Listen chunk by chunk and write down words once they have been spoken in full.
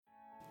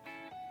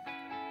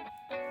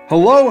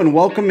Hello and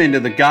welcome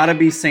into the Gotta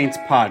Be Saints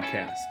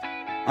podcast.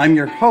 I'm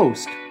your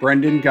host,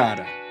 Brendan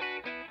Gotta.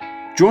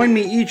 Join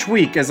me each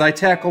week as I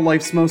tackle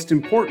life's most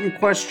important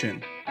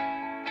question: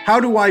 how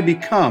do I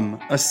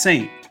become a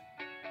saint?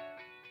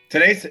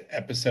 Today's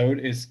episode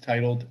is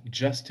titled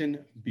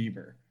Justin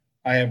Bieber.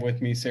 I have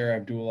with me Sarah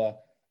Abdullah.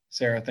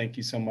 Sarah, thank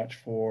you so much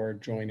for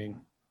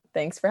joining.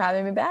 Thanks for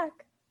having me back.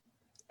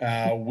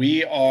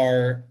 We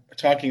are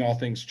talking all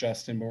things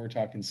Justin, but we're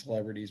talking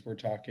celebrities. We're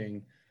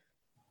talking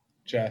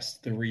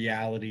just the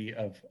reality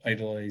of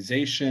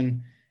idolization,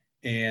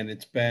 and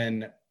it's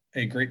been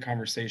a great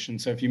conversation.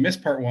 So if you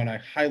missed part one, I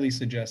highly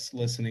suggest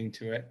listening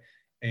to it.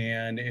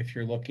 And if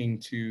you're looking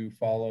to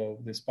follow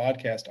this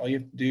podcast, all you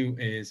have to do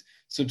is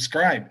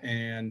subscribe,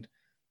 and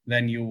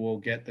then you will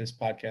get this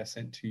podcast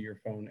sent to your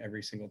phone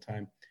every single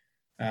time.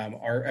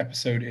 Our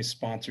episode is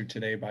sponsored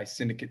today by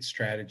Syndicate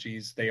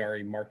Strategies. They are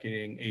a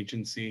marketing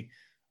agency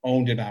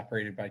owned and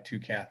operated by two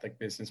Catholic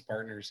business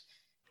partners.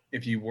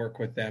 If you work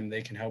with them,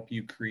 they can help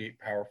you create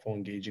powerful,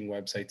 engaging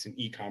websites and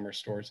e-commerce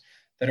stores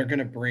that are going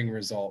to bring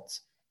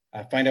results.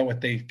 Find out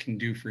what they can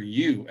do for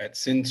you at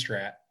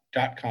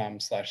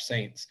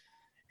synstrat.com/saints.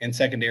 And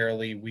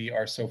secondarily, we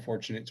are so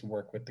fortunate to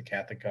work with the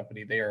Catholic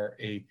Company. They are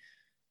a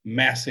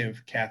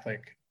massive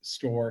Catholic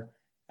store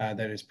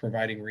that is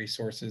providing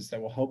resources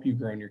that will help you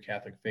grow in your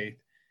Catholic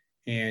faith.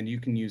 And you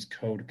can use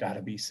code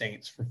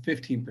GOTTABESAINTS for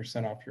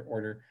 15% off your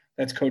order.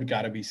 That's code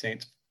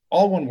GOTTABESAINTS,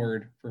 all one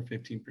word, for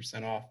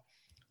 15% off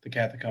the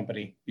Catholic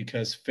Company,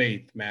 because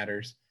faith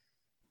matters.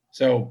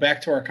 So back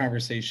to our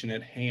conversation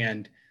at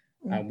hand.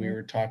 We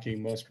were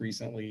talking most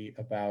recently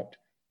about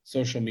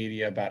social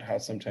media, about how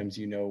sometimes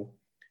you know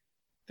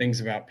things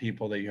about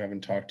people that you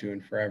haven't talked to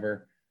in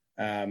forever,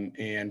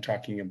 and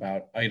talking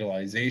about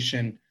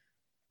idolization.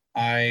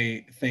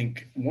 I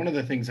think one of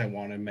the things I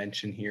want to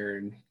mention here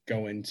and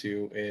go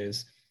into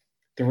is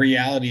the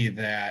reality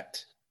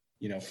that,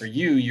 you know, for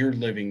you, you're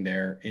living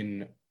there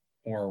in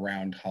or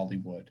around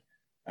Hollywood.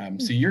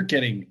 So you're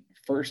getting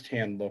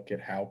firsthand look at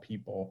how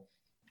people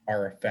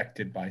are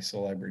affected by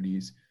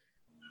celebrities.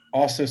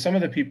 Also, some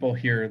of the people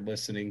here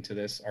listening to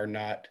this are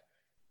not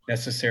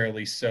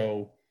necessarily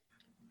so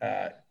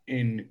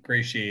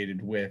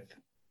ingratiated with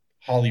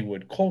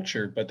Hollywood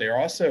culture, but they're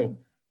also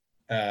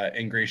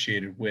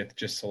ingratiated with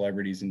just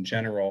celebrities in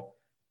general,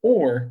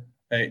 or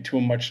to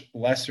a much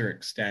lesser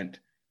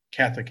extent,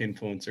 Catholic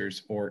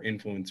influencers or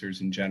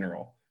influencers in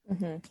general.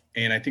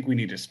 And I think we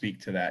need to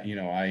speak to that. You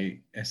know,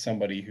 I, as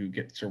somebody who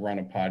gets to run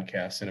a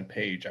podcast and a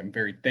page, I'm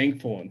very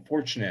thankful and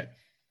fortunate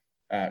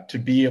to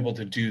be able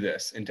to do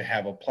this and to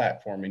have a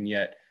platform. And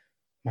yet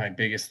my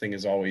biggest thing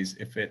is always,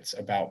 if it's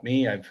about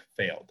me, I've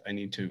failed. I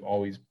need to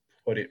always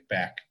put it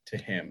back to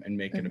him and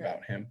make it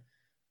about him.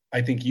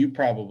 I think you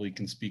probably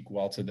can speak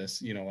well to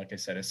this. You know, like I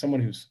said, as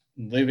someone who's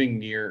living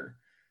near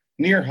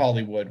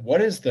Hollywood,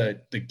 what is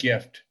the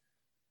gift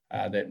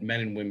that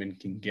men and women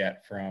can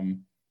get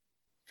from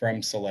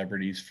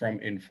celebrities, from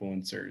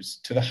influencers,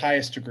 to the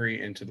highest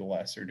degree and to the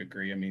lesser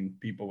degree? I mean,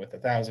 people with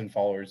 1,000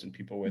 followers and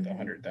people with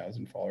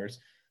 100,000 followers.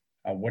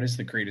 What is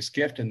the greatest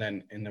gift? And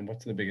then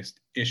what's the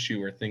biggest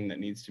issue or thing that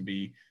needs to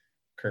be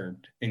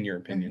curbed, in your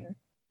opinion?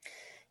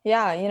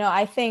 Yeah, you know,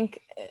 I think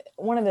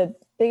one of the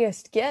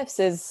biggest gifts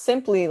is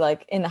simply,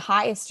 like, in the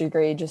highest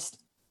degree,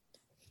 just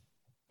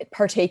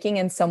partaking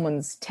in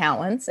someone's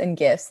talents and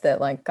gifts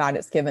that, like, God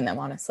has given them,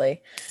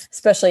 honestly.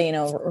 Especially, you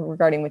know,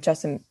 regarding with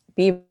Justin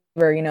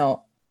Bieber, you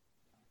know,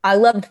 I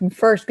loved him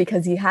first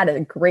because he had a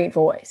great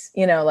voice.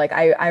 You know, like,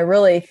 I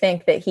really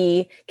think that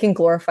he can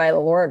glorify the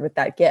Lord with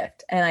that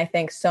gift. And I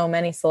think so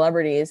many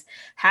celebrities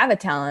have a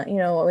talent. You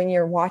know, when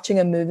you're watching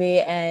a movie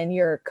and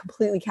you're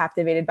completely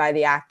captivated by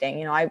the acting,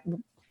 you know,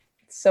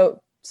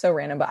 so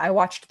random, but I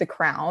watched The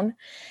Crown,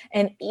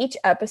 and each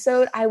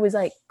episode I was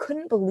like,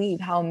 couldn't believe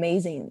how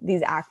amazing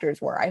these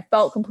actors were. I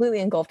felt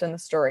completely engulfed in the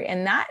story.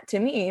 And that, to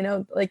me, you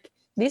know, like,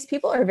 these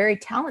people are very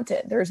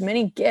talented. There's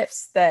many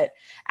gifts that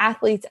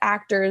athletes,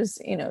 actors,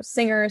 you know,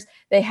 singers,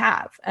 they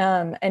have.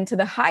 And to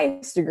the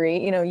highest degree,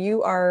 you know,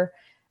 you are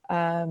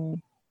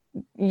coming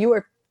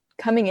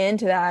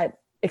into that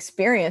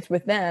experience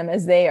with them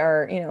as they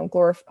are, you know,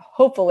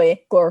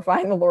 hopefully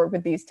glorifying the Lord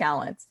with these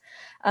talents.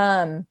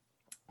 So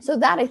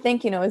that, I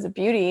think, you know, is a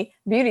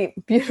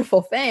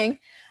beautiful thing.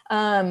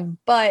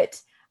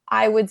 But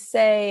I would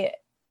say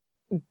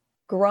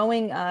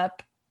growing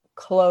up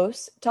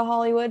close to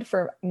Hollywood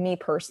for me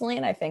personally,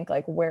 and I think,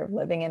 like, we're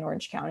living in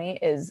Orange County,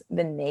 is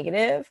the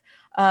negative.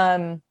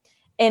 And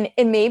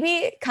it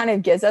maybe kind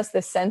of gives us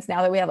this sense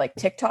now that we have, like,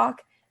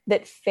 TikTok,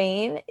 that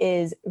fame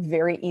is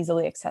very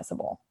easily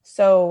accessible.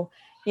 So,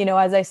 you know,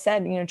 as I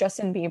said, you know,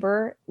 Justin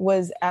Bieber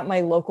was at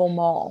my local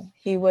mall.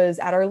 He was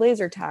at our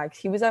laser tags.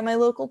 He was at my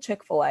local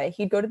Chick-fil-A.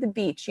 He'd go to the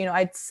beach. You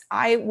know,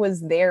 I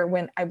was there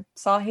when I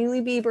saw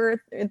Hailey Bieber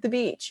at the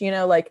beach. You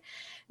know, like,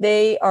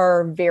 they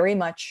are very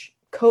much.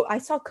 I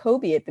saw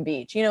Kobe at the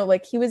beach. You know,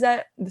 like, he was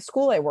at the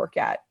school I work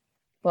at.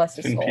 Bless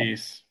his soul. In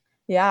peace.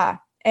 Yeah,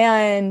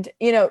 and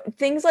you know,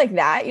 things like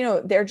that. You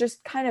know, they're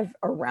just kind of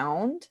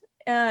around.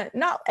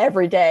 Not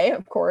every day,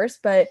 of course,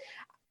 but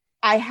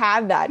I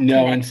have that No,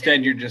 connection.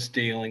 instead you're just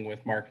dealing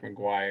with Mark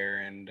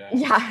McGuire and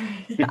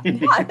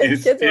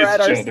His kids were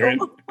at our children.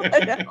 school.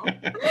 I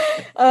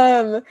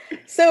know.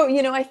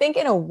 So, I think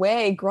in a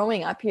way,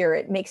 growing up here,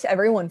 it makes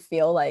everyone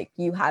feel like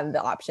you have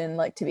the option,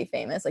 like, to be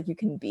famous. Like, you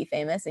can be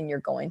famous and you're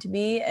going to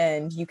be,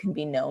 and you can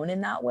be known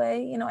in that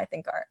way. I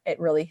think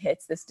it really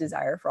hits this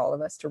desire for all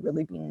of us to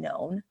really be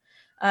known,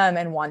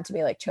 and want to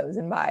be like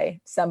chosen by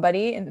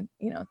somebody. And,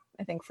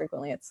 I think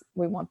frequently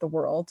we want the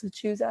world to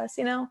choose us,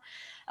 and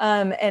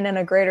on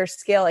a greater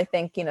scale, I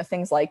think,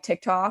 things like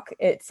TikTok,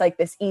 it's like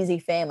this easy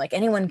fame, like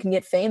anyone can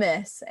get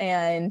famous.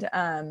 And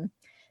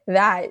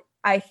that,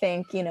 I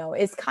think,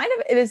 is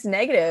it is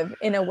negative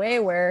in a way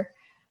where,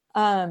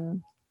 I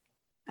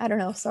don't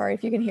know. Sorry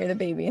if you can hear the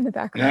baby in the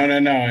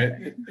background. No.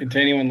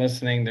 To anyone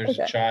listening, there's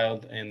a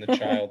child, and the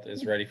child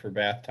is ready for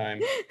bath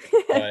time,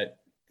 but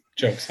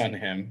joke's on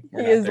him.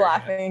 He is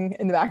laughing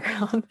in the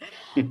background.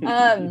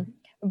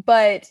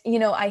 But,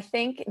 I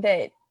think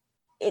that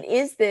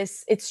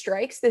it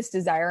strikes this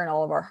desire in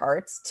all of our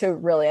hearts to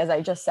really, as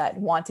I just said,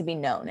 want to be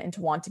known and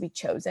to want to be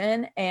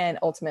chosen and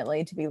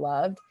ultimately to be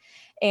loved.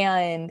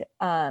 And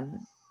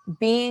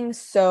being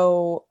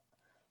so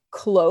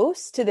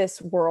close to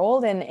this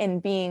world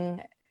and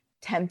being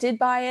tempted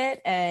by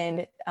it.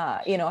 And,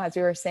 as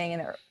we were saying in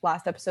the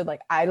last episode,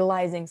 like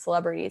idolizing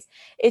celebrities,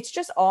 it's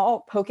just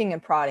all poking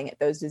and prodding at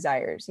those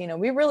desires.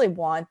 We really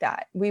want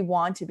that. We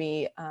want to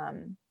be,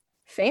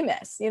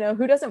 famous.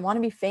 Who doesn't want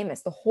to be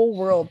famous? The whole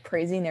world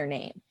praising their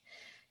name,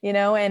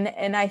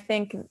 and I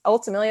think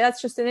ultimately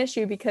that's just an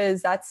issue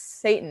because that's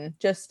Satan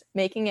just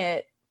making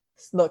it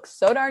look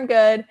so darn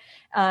good.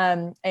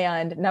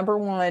 And number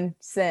one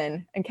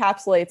sin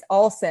encapsulates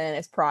all sin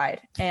is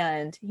pride,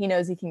 and he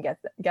knows he can get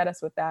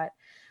us with that.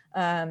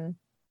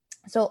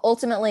 So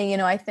ultimately,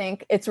 I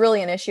think it's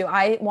really an issue.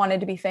 I wanted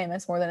to be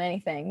famous more than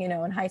anything.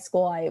 In high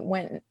school, I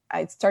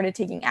started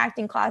taking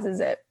acting classes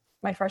at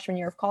my freshman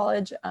year of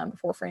college,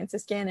 before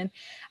Franciscan. And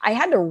I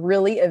had to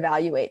really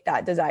evaluate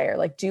that desire.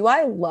 Like, do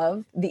I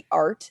love the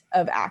art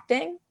of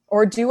acting,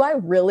 or do I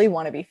really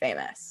want to be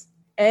famous?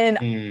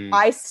 And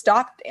I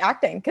stopped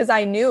acting because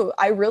I knew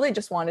I really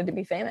just wanted to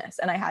be famous.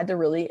 And I had to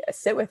really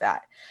sit with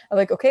that. I'm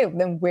like, okay,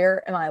 then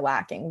where am I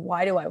lacking?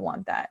 Why do I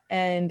want that?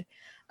 And,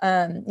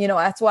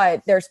 that's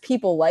why there's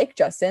people like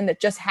Justin that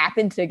just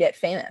happened to get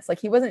famous. Like,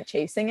 he wasn't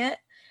chasing it.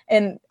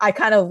 And I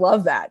kind of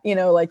love that,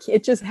 like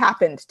it just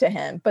happened to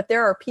him. But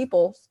there are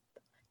people,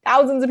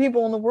 thousands of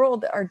people in the world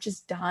that are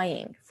just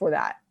dying for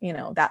that,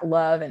 that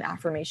love and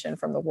affirmation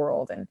from the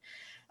world. And,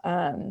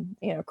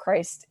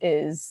 Christ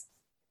is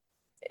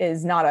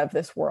not of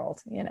this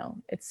world,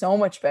 it's so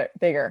much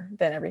bigger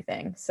than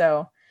everything.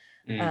 So,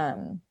 yeah.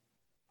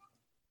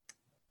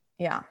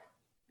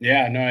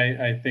 Yeah, no,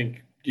 I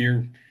think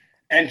you're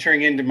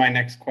entering into my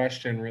next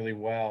question really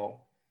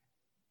well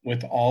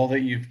with all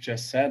that you've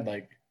just said.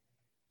 Like,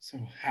 so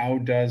how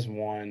does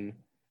one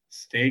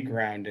stay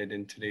grounded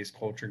in today's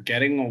culture,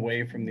 getting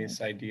away from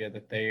this idea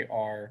that they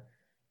are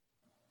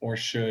or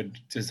should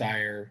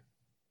desire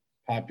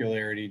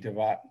popularity,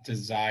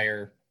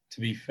 desire to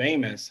be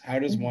famous? How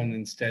does one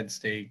instead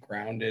stay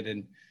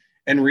grounded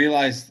and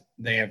realize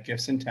they have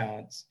gifts and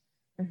talents?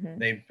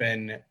 They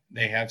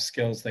have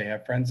skills, they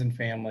have friends and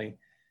family,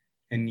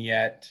 and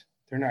yet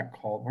we're not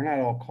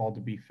all called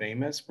to be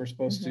famous. We're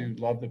supposed to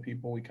love the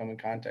people we come in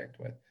contact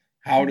with.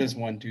 How does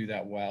one do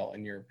that well,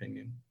 in your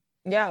opinion?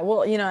 Yeah,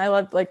 well, I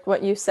love like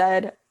what you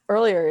said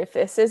earlier. If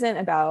this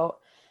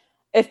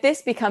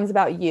becomes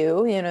about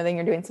you, then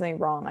you're doing something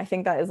wrong. I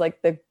think that is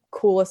like the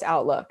coolest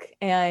outlook.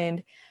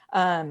 And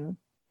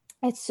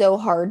it's so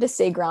hard to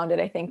stay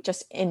grounded, I think,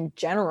 just in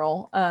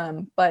general.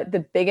 But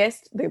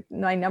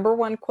my number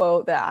one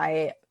quote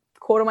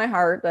of my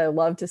heart that I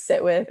love to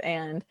sit with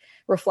and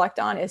reflect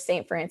on is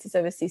St. Francis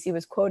of Assisi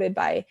was quoted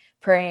by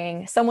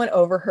praying. Someone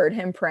overheard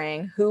him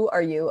praying, "Who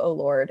are you, O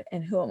Lord,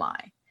 and who am I?"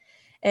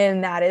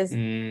 And that is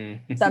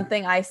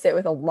something I sit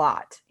with a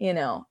lot,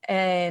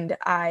 and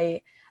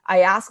I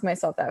ask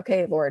myself that,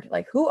 okay, Lord,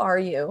 like, who are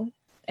you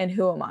and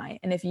who am I?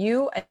 And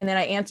then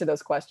I answer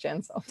those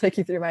questions. I'll take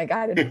you through my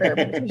guided prayer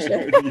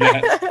meditation.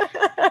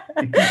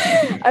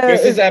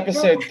 This is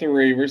episode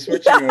 3. We're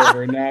switching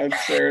over. Now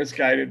it's Sarah's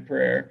guided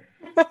prayer.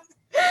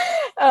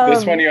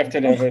 This one you have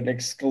to have an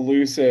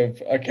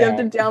exclusive account. You have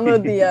to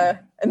download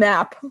an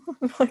app,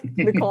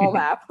 the Calm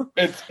app.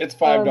 It's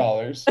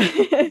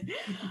 $5.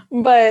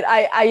 But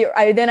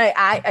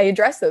I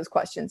address those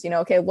questions.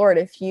 Okay, Lord,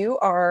 if you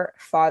are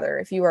Father,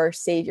 if you are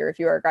Savior, if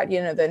you are God,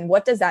 then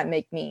what does that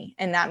make me?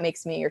 And that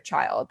makes me your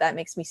child. That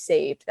makes me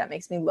saved. That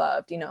makes me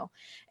loved.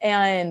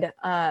 And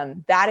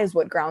that is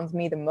what grounds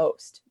me the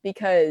most,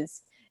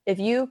 because if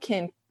you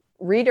can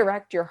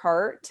redirect your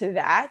heart to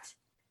that,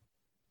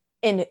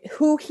 and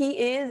who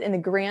he is in the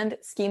grand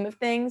scheme of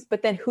things,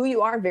 but then who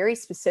you are very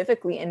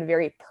specifically and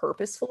very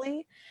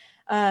purposefully.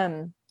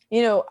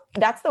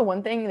 That's the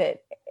one thing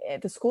that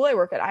at the school I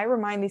work at, I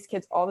remind these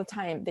kids all the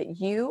time that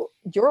your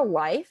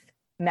life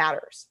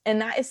matters. And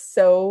that is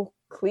so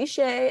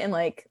cliche and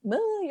like,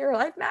 well, your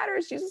life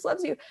matters, Jesus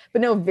loves you.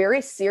 But no,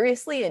 very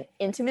seriously and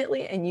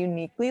intimately and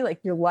uniquely, like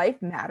your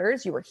life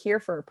matters. You were here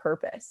for a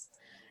purpose,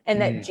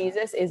 and that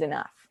Jesus is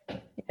enough.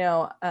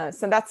 So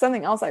that's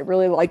something else I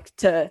really like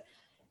to.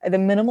 The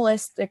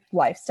minimalistic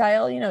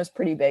lifestyle, is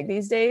pretty big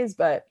these days,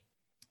 but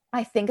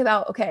I think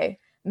about, okay,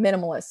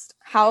 minimalist,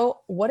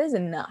 what is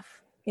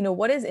enough?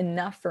 What is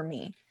enough for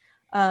me?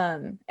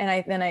 And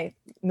then I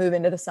move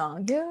into the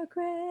song, your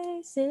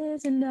grace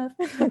is enough.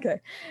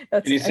 Okay.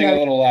 Can you sing a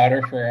little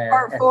louder for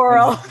our part 4?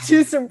 I'll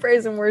do some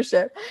praise and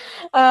worship.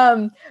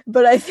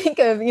 But I think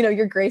of,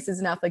 your grace is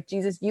enough. Like,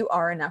 Jesus, you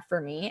are enough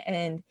for me.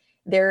 And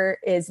there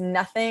is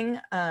nothing,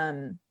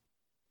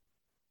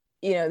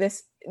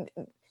 this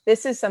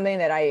is something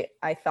that I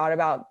thought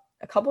about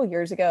a couple of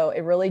years ago.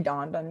 It really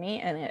dawned on me,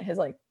 and it has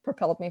like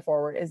propelled me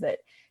forward, is that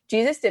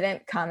Jesus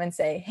didn't come and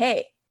say,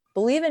 hey,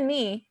 believe in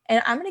me,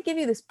 and I'm going to give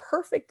you this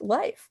perfect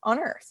life on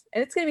earth,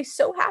 and it's going to be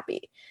so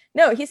happy.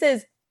 No, he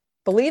says,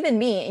 believe in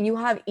me and you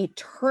have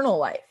eternal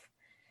life.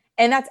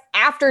 And that's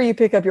after you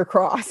pick up your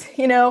cross,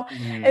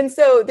 And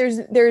so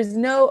there's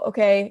no,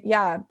 okay,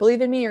 yeah,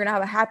 believe in me, you're going to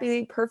have a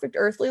happy, perfect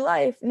earthly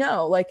life.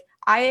 No, like,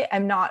 I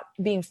am not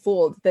being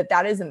fooled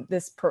that isn't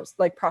this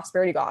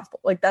prosperity gospel.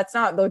 Like, that's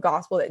not the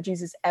gospel that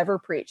Jesus ever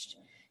preached.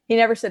 He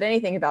never said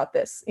anything about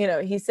this.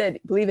 He said,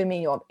 believe in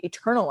me, you'll have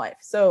eternal life.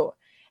 So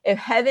if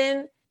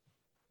heaven's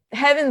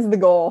the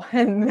goal,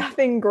 and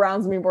nothing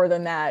grounds me more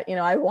than that,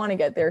 I want to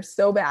get there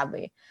so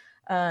badly.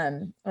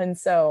 And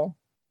so,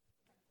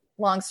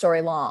 long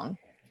story long,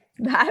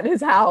 that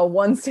is how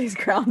one stays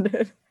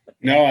grounded.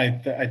 No,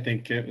 I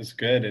think it was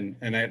good. And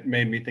it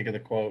made me think of the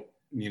quote,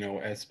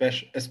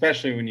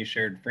 especially when you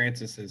shared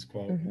Francis's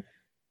quote,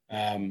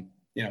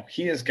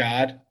 he is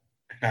God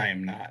and I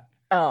am not.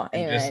 Oh,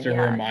 and amen, just a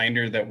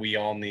reminder that we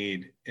all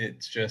need.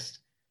 It's just,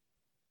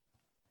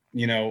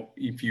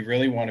 if you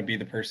really want to be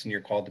the person you're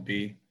called to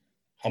be,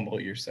 humble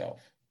yourself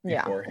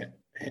before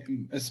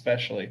him,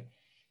 especially.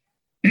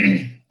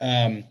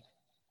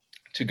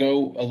 To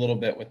go a little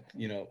bit with,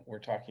 we're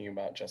talking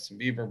about Justin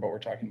Bieber, but we're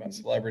talking about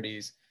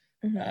celebrities.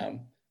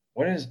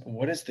 What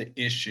is the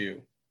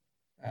issue?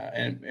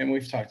 And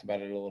we've talked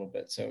about it a little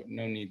bit, so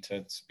no need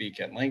to speak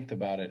at length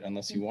about it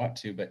unless you want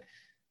to. But,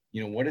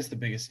 what is the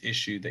biggest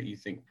issue that you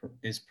think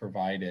is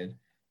provided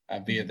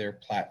via their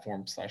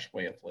platform /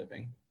 way of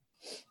living?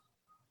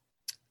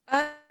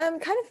 Kind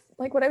of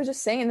like what I was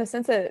just saying, in the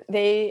sense that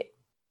they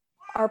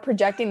are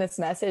projecting this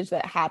message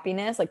that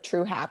happiness, like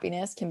true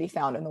happiness, can be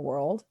found in the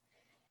world.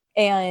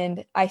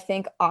 And I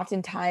think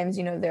oftentimes,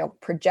 they'll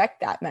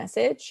project that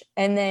message,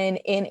 and then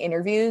in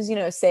interviews,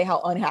 say how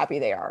unhappy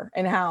they are,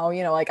 and how,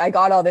 like, I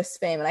got all this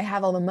fame and I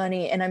have all the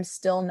money and I'm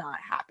still not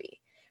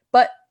happy.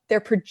 But they're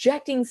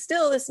projecting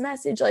still this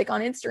message, like on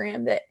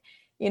Instagram, that,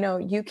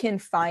 you can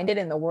find it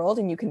in the world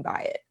and you can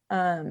buy it.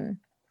 And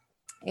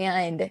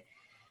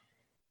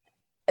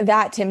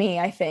that, to me,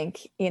 I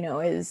think,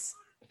 is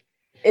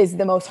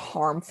the most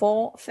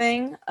harmful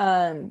thing.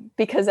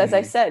 Because as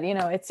I said,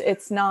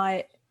 it's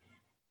not,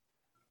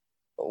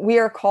 we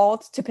are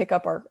called to pick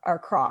up our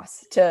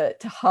cross, to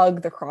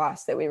hug the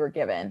cross that we were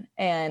given.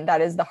 And that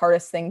is the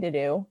hardest thing to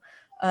do.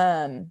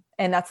 And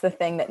that's the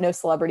thing that no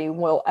celebrity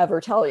will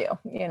ever tell you,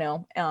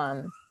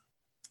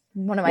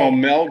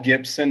 Mel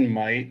Gibson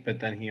might, but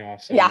then he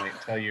also might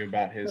tell you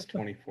about his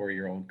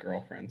 24-year-old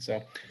girlfriend.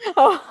 So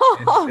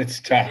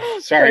it's tough.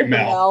 Sorry,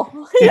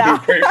 Mel. Yeah.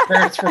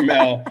 Prayers for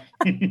Mel.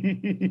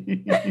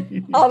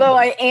 Although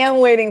I am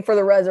waiting for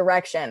the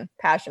resurrection,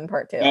 Passion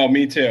Part 2. Oh,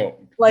 me too.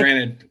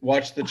 Granted,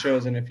 watch The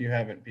Chosen if you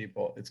haven't,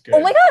 people. It's good.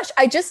 Oh my gosh,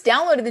 I just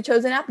downloaded The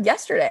Chosen app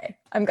yesterday.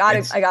 I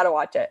gotta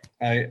watch it.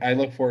 I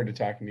look forward to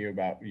talking to you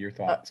about your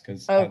thoughts,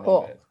 because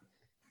cool. Love it.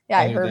 Yeah,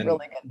 I heard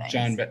really good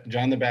things.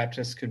 John the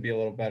Baptist could be a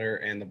little better,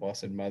 and the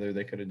Blessed Mother,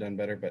 they could have done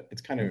better, but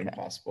it's kind of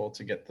impossible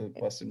to get the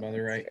Blessed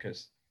Mother right,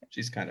 because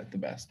she's kind of the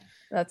best.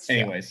 That's true.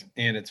 Anyways,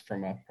 and it's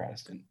from a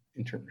Protestant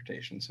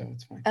interpretation, so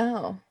it's fine.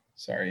 Oh.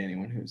 Sorry,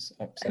 anyone who's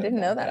upset. I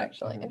didn't know that,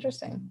 actually.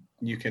 Interesting.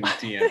 You can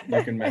DM,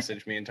 you can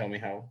message me and tell me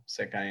how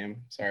sick I am.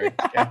 Sorry,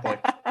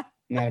 Catholic.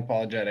 Not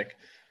apologetic.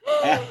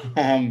 I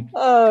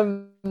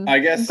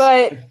guess.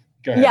 But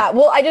yeah,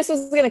 well, I just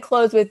was going to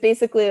close with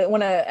basically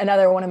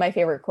another one of my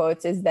favorite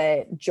quotes is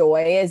that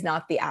joy is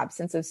not the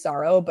absence of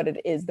sorrow, but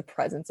it is the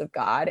presence of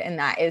God. And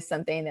that is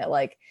something that,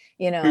 like,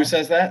 Who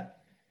says that?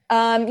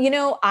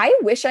 I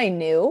wish I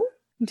knew.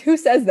 Who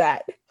says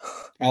that?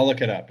 I'll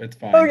look it up. It's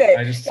fine. Okay.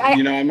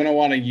 I'm going to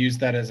want to use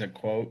that as a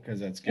quote because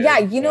that's good. Yeah.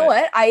 You know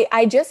what?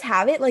 I just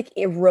have it like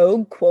a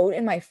rogue quote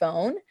in my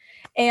phone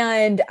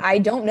and I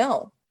don't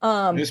know.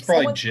 It's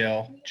probably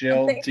Jill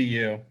to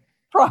you.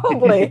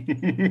 Probably.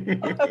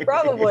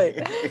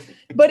 Probably.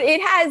 But it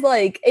has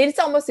it's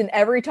almost in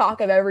every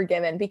talk I've ever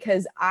given,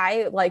 because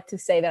I like to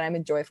say that I'm a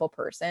joyful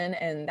person.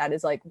 And that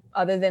is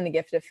other than the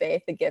gift of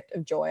faith, the gift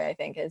of joy, I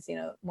think is,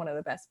 one of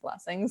the best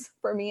blessings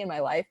for me in my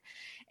life.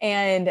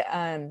 And,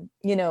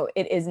 joy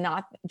is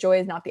not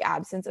the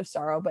absence of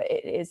sorrow, but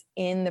it is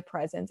in the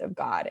presence of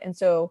God. And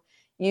so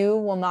you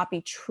will not be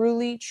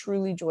truly,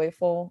 truly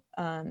joyful,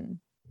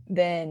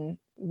 then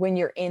when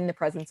you're in the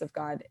presence of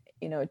God,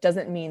 you know, it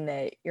doesn't mean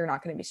that you're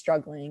not going to be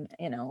struggling,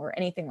 you know, or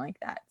anything like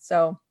that.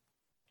 So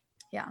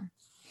yeah.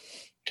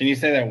 Can you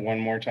say that one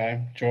more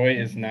time? Joy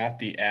is not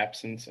the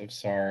absence of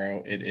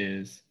sorrow. It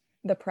is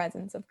the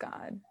presence of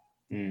God.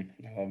 I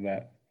love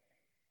that.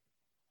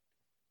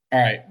 All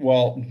right.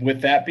 Well,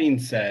 with that being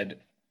said,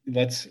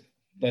 let's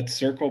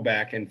circle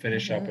back and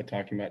finish up with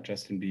talking about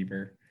Justin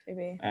Bieber.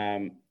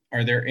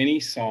 Are there any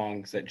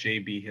songs that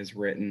JB has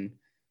written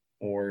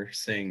or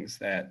sings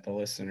that the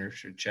listener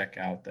should check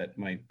out that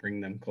might bring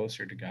them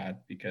closer to God?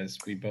 Because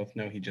we both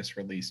know he just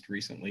released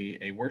recently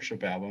a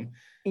worship album.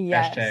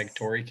 Yes. Hashtag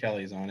Tori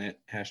Kelly's on it.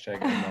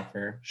 Hashtag I love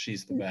her.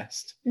 She's the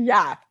best.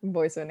 Yeah.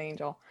 Voice of an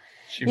angel.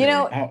 She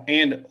really,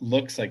 and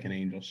looks like an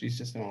angel. She's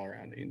just an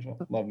all-around angel.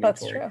 Love me,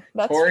 That's Tori. true.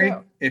 That's Tori,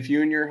 true. if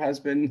you and your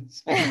husband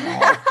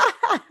somehow,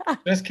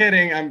 just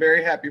kidding. I'm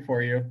very happy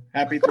for you.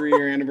 Happy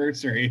 3-year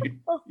anniversary.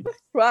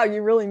 Wow,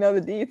 you really know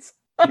the deets.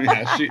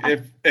 Yeah,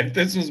 if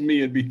this was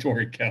me, it'd be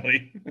Tori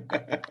Kelly.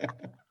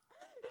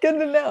 Good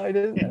to know. I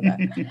didn't know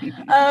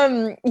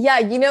that. Yeah,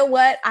 you know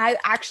what? I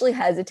actually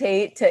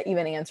hesitate to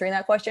even answering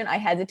that question. I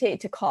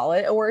hesitate to call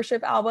it a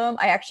worship album.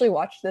 I actually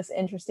watched this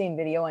interesting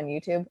video on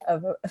YouTube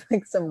of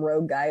like some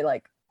rogue guy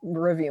like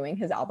reviewing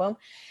his album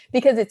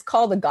because it's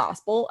called a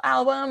gospel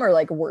album or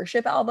like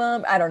worship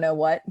album. I don't know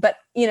what, but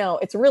you know,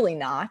 it's really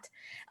not.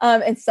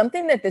 And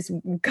something that this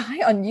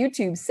guy on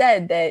YouTube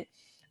said that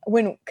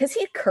because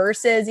he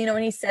curses, you know,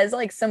 and he says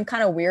like some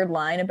kind of weird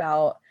line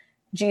about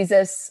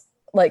Jesus,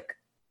 like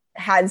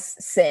has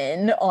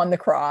sin on the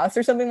cross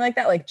or something like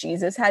that. Like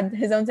Jesus had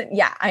his own sin.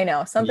 Yeah, I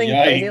know, something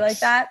crazy like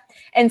that.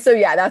 And so,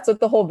 yeah, that's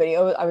what the whole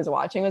video I was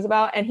watching was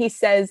about. And he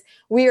says,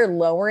 we are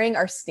lowering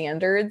our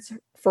standards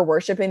for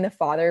worshiping the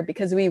Father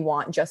because we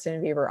want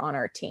Justin Bieber on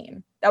our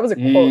team. That was a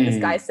quote this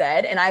guy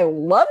said, and I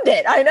loved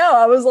it. I know.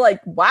 I was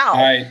like, wow.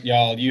 All right,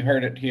 y'all, you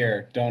heard it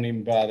here. Don't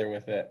even bother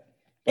with it.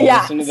 But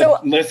yeah.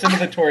 Listen to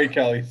the Tori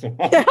Kelly song.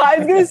 Yeah, I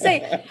was going to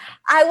say,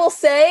 I will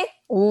say,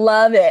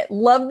 love it.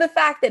 Love the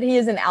fact that he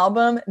is an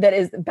album that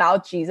is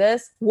about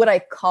Jesus. Would I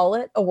call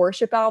it a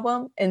worship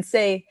album and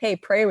say, hey,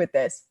 pray with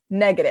this?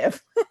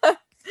 Negative.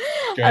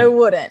 I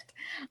wouldn't.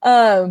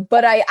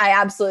 But I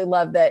absolutely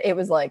love that it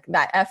was like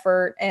that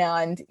effort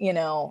and, you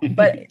know,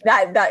 but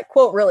that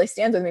quote really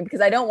stands with me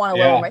because I don't want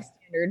to lower my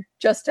standard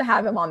just to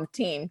have him on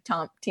the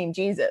team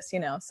Jesus,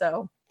 you know,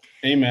 so.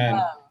 Amen.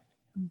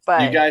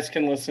 But you guys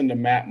can listen to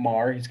Matt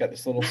Maher. He's got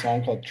this little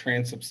song called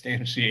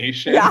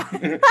Transubstantiation. Yeah.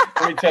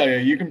 Let me tell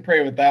you can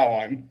pray with that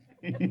one.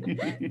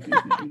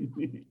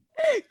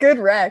 Good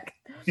rec.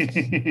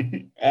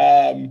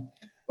 All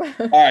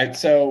right.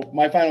 So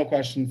my final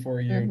question for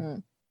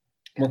you,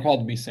 we're called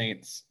to be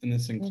saints, and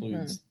this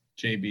includes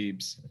J.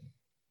 Beebs.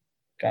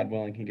 God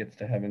willing, he gets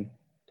to heaven.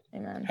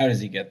 Amen. How does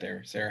he get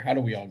there, Sarah? How do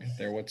we all get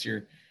there? What's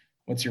your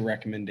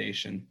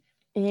recommendation?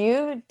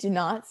 You do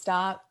not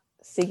stop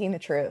seeking the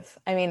truth.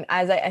 I mean,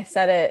 as I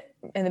said it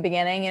in the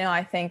beginning, you know,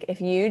 I think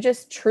if you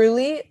just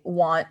truly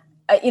want,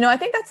 you know, I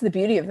think that's the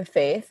beauty of the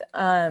faith.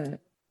 And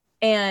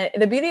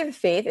the beauty of the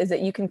faith is that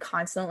you can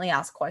constantly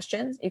ask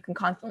questions. You can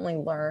constantly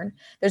learn.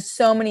 There's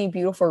so many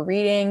beautiful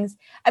readings.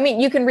 I mean,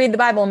 you can read the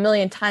Bible a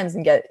million times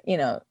and get, you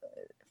know,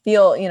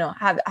 feel, you know,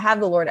 have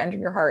the Lord enter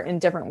your heart in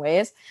different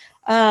ways.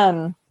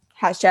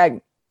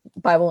 Hashtag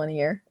Bible in a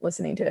year,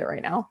 listening to it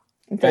right now.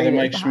 Father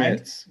Mike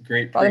Schmitz,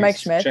 great Father priest. Mike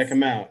Schmitz. Check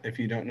him out if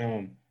you don't know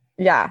him.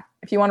 Yeah.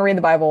 If you want to read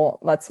the Bible,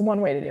 that's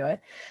one way to do it.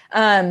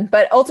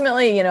 But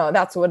ultimately, you know,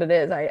 that's what it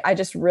is. I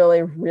just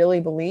really, really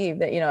believe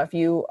that, you know, if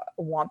you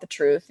want the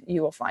truth,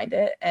 you will find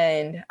it.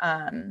 And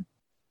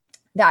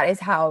that is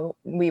how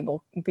we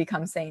will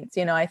become saints.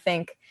 You know, I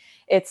think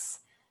it's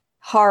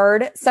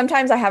hard.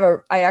 Sometimes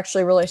I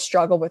actually really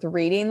struggle with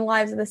reading the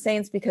lives of the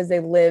saints because they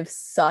live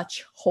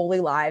such holy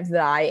lives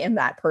that I am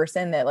that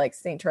person that like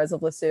Saint Therese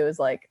of Lisieux is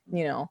like,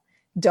 you know,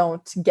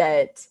 don't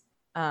get,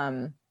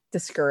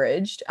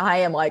 discouraged. I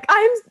am like,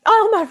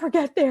 I'll never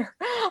get there.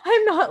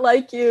 I'm not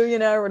like you, you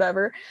know, or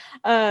whatever.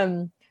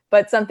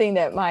 But something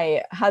that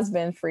my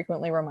husband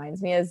frequently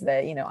reminds me is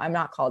that, you know, I'm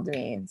not called to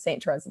be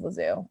Saint Therese of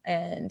Lisieux,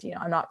 and, you know,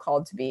 I'm not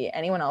called to be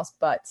anyone else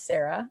but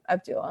Sarah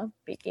Abdullah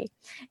Biki.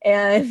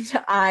 And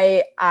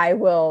I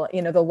will,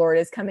 you know, the Lord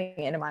is coming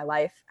into my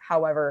life.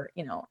 However,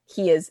 you know,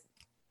 he is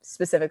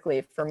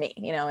specifically for me,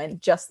 you know,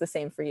 and just the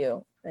same for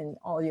you and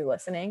all you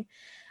listening.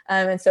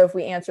 And so if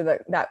we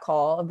answer that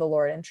call of the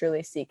Lord and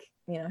truly seek,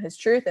 you know, his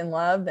truth and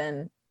love,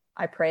 then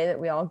I pray that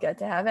we all get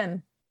to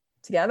heaven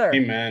together.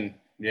 Amen.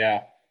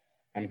 Yeah,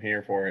 I'm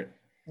here for it.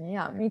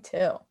 Yeah, me too.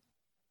 All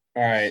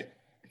right.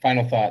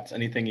 Final thoughts.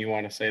 Anything you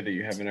want to say that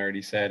you haven't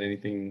already said?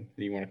 Anything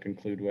that you want to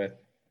conclude with?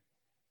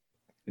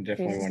 I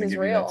definitely want to give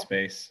you that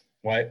space.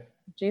 What?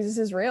 Jesus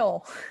is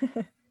real.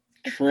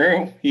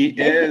 True. He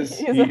is.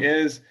 He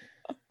is.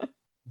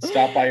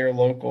 Stop by your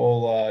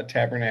local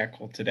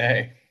tabernacle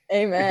today.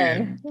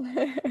 Amen.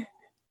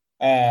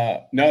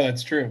 No,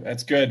 that's true.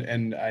 That's good.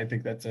 And I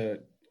think that's a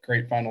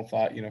great final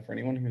thought, you know, for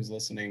anyone who's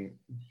listening,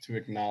 to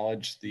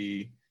acknowledge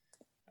the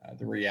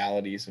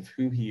realities of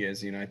who he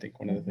is. You know, I think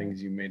one of the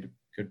things you made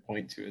good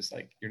point to, is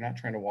like, you're not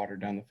trying to water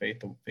down the faith.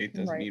 The faith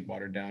doesn't need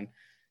watered down.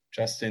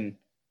 Justin,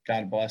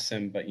 God bless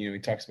him, but he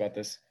talks about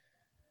this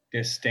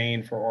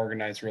disdain for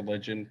organized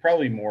religion,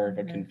 probably more of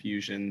a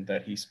confusion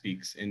that he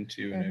speaks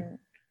into in a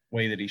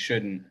way that he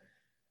shouldn't.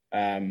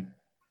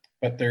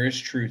 But there is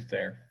truth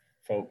there,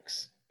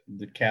 folks.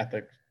 The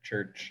Catholic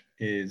Church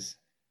is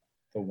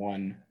the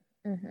one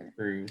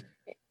true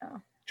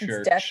church.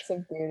 It's depths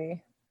of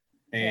beauty.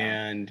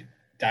 And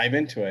dive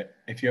into it.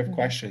 If you have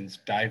questions,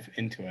 dive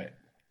into it.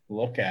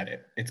 Look at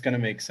it. It's going to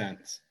make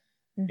sense.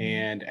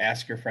 And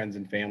ask your friends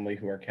and family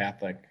who are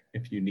Catholic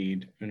if you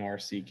need and are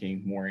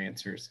seeking more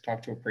answers.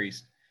 Talk to a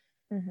priest.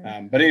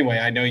 But anyway,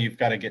 I know you've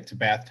got to get to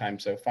bath time.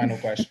 So final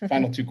question,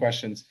 final two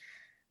questions.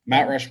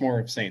 Mount Rushmore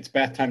of saints.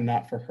 Bath time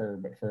not for her,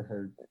 but for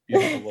her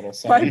beautiful little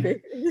son.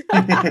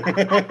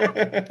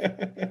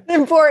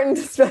 Important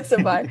to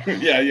specify.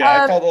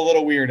 I felt a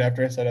little weird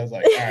after I said, I was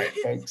like, all right,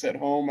 folks at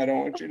home, I don't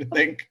want you to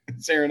think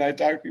Sarah and I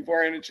talked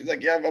beforehand. And she's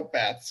like, yeah, I have a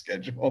bath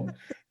scheduled.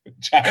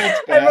 Child's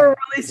bath. I have a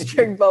really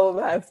strict bubble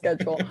bath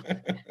schedule.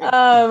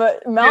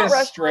 Mount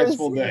Rushmore.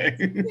 Stressful day.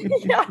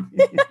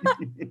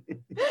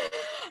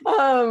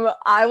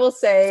 I will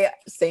say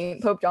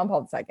Saint Pope John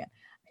Paul II.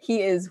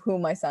 He is who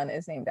my son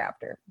is named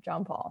after.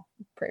 John Paul.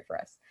 Pray for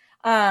us.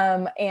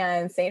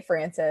 And Saint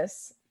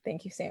Francis.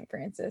 Thank you, Saint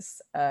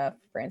Francis,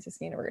 Francis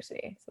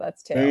University. So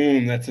that's two.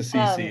 Boom. That's a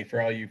CC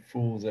for all you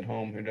fools at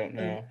home who don't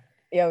know.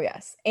 Oh,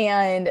 yes.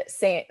 And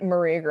Saint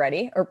Maria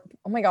Goretti. Or,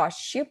 oh my gosh,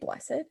 is she a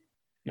blessed?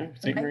 No,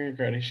 Saint Maria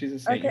Goretti. She's a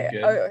saint.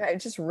 Okay. Okay. I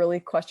just really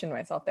questioned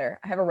myself there.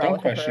 I have a relic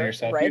don't question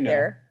yourself. right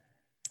there.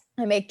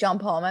 I make John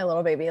Paul, my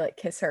little baby, like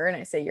kiss her, and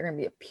I say, "You're gonna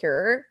be a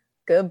pure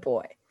good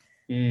boy."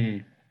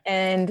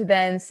 And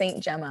then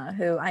Saint Gemma,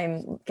 who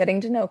I'm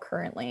getting to know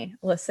currently,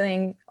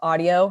 listening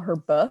audio, her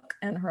book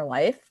and her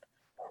life.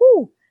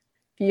 Whew.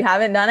 If you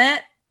haven't done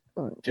it,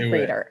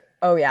 read her.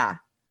 Oh yeah,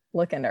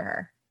 look into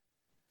her.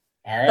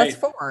 All right. That's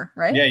 4,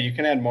 right? Yeah, you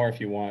can add more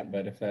if you want,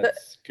 but if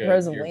that's good.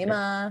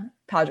 Rosalima,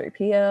 Padre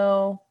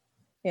Pio,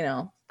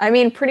 I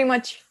mean, pretty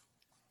much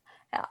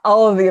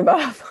all of the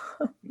above.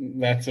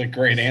 That's a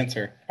great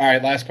answer. All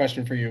right, last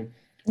question for you.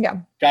 Yeah.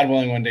 God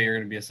willing, one day you're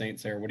going to be a saint,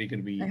 Sarah. What are you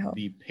going to be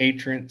the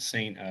patron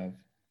saint of?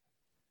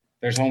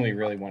 There's only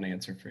really one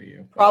answer for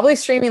you. Probably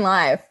streaming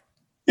live.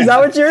 Is that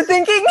what you're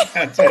thinking?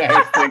 That's what I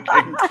was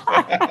thinking.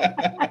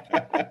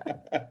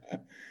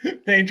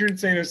 Patron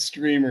saint of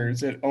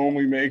streamers. It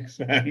only makes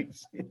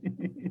sense.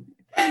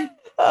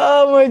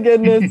 Oh my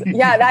goodness.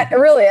 Yeah,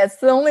 that's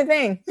the only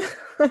thing.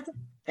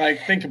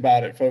 Like, think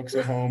about it, folks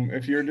at home.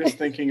 If you're just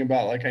thinking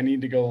about, like, I need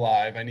to go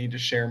live, I need to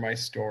share my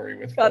story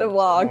with folks at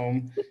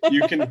home,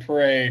 you can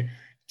pray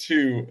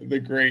to the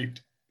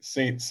great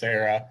Saint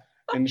Sarah,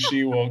 and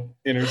she will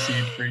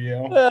intercede for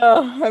you.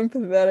 Oh, I'm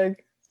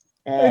pathetic.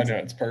 Oh, no,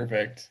 it's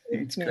perfect.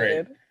 It's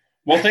great.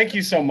 Well, thank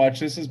you so much.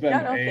 This has been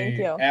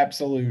an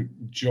absolute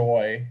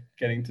joy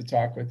getting to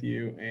talk with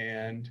you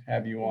and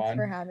have you on. Thanks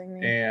for having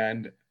me.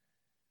 And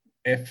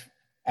if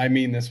I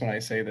mean this when I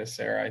say this,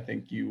 Sarah, I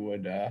think you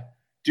would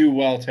do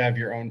well to have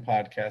your own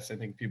podcast. I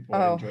think people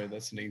would enjoy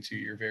listening to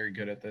you. You're very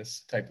good at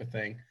this type of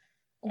thing.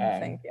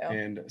 Thank you.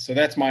 And so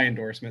that's my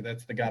endorsement.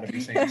 That's the Gotta Be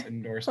Saints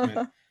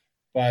endorsement.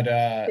 But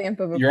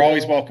you're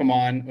always welcome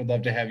on. Would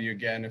love to have you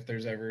again. If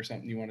there's ever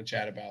something you want to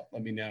chat about,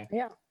 let me know.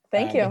 Yeah.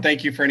 Thank you.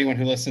 Thank you for anyone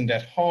who listened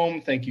at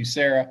home. Thank you,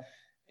 Sarah.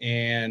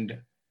 And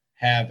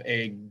have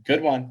a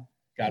good one.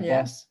 God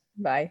bless.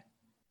 Bye.